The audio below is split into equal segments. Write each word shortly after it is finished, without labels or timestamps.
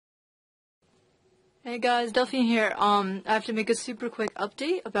Hey guys, delfiend here. I have to make a super quick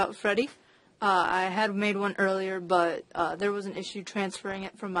update about Freddy. I had made one earlier, but there was an issue transferring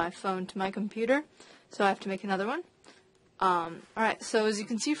it from my phone to my computer, so I have to make another one. Alright, so as you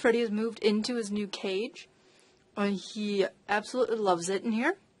can see, Freddy has moved into his new cage. He absolutely loves it in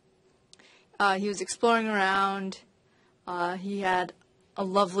here. He was exploring around. He had a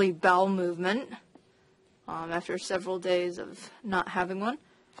lovely bowel movement after several days of not having one.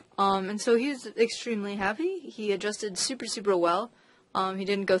 And so he's extremely happy. He adjusted super well. He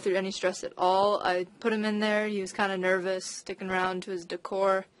didn't go through any stress at all. I put him in there. He was kind of nervous, sticking around to his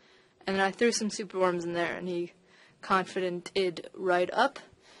decor. And then I threw some super worms in there, and he confidented right up.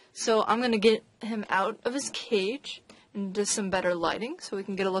 So I'm going to get him out of his cage into some better lighting so we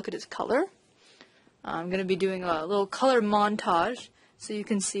can get a look at his color. I'm going to be doing a little color montage so you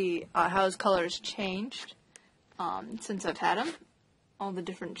can see how his color has changed since I've had him. All the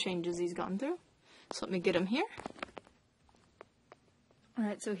different changes he's gone through. So let me get him here.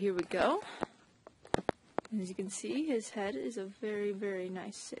 Alright, so here we go. As you can see, his head is a very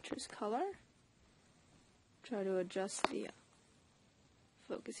nice citrus color. Try to adjust the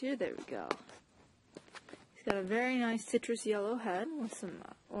focus here. There we go. He's got a very nice citrus yellow head with some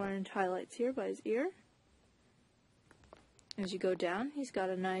orange highlights here by his ear. As you go down, he's got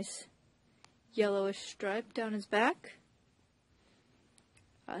a nice yellowish stripe down his back.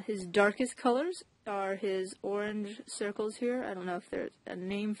 His darkest colors are his orange circles here. I don't know if there's a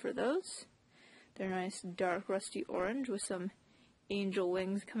name for those. They're nice dark rusty orange with some angel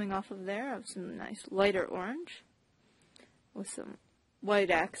wings coming off of there of some nice lighter orange with some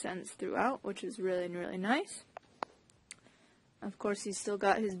white accents throughout, which is really nice. Of course, he's still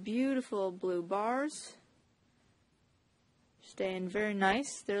got his beautiful blue bars. Staying very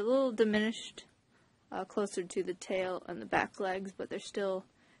nice. They're a little diminished closer to the tail and the back legs, but they're still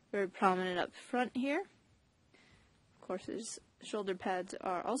very prominent up front here. Of course, his shoulder pads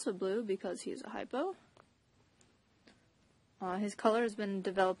are also blue because he is a hypo. His color has been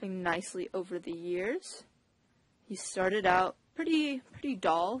developing nicely over the years. He started out pretty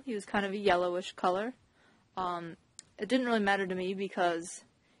dull. He was kind of a yellowish color. It didn't really matter to me because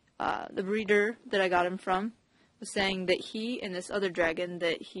the breeder that I got him from was saying that he and this other dragon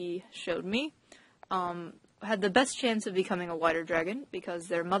that he showed me had the best chance of becoming a whiter dragon because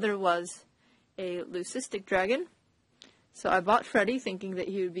their mother was a leucistic dragon. So I bought Freddy thinking that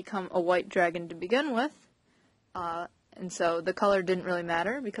he would become a white dragon to begin with. And so the color didn't really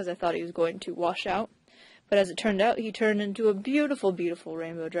matter because I thought he was going to wash out. But as it turned out, he turned into a beautiful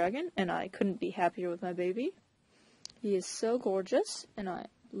rainbow dragon, and I couldn't be happier with my baby. He is so gorgeous, and I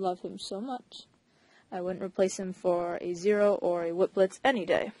love him so much. I wouldn't replace him for a Zero or a Whip Blitz any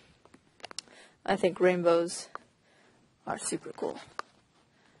day. I think rainbows are super cool.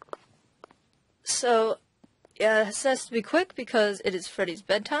 So, yeah, it has to be quick because it is Freddy's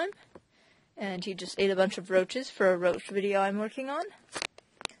bedtime. And he just ate a bunch of roaches for a roach video I'm working on.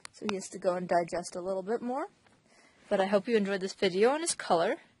 So he has to go and digest a little bit more. But I hope you enjoyed this video on his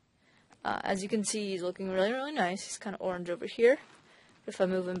color. As you can see, he's looking really nice. He's kind of orange over here. If I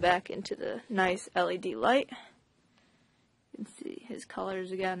move him back into the nice LED light, you can see his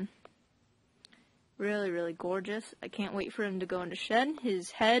colors again. Really gorgeous. I can't wait for him to go into shed.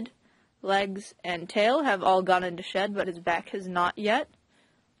 His head, legs, and tail have all gone into shed, but his back has not yet.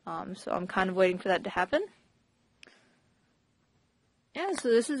 So I'm kind of waiting for that to happen. Yeah, so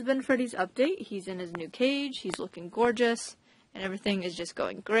this has been Freddy's update. He's in his new cage, he's looking gorgeous, and everything is just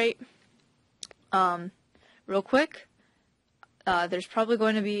going great. Real quick, there's probably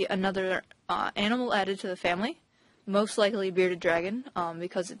going to be another animal added to the family. Most likely a bearded dragon,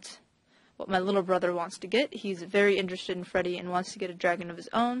 because it's what my little brother wants to get. He's very interested in Freddy and wants to get a dragon of his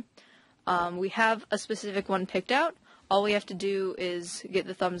own. We have a specific one picked out. All we have to do is get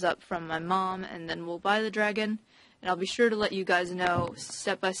the thumbs up from my mom, and then we'll buy the dragon. And I'll be sure to let you guys know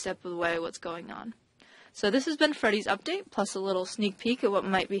step by step of the way what's going on. So this has been Freddy's update, plus a little sneak peek at what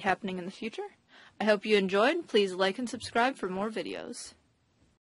might be happening in the future. I hope you enjoyed. Please like and subscribe for more videos.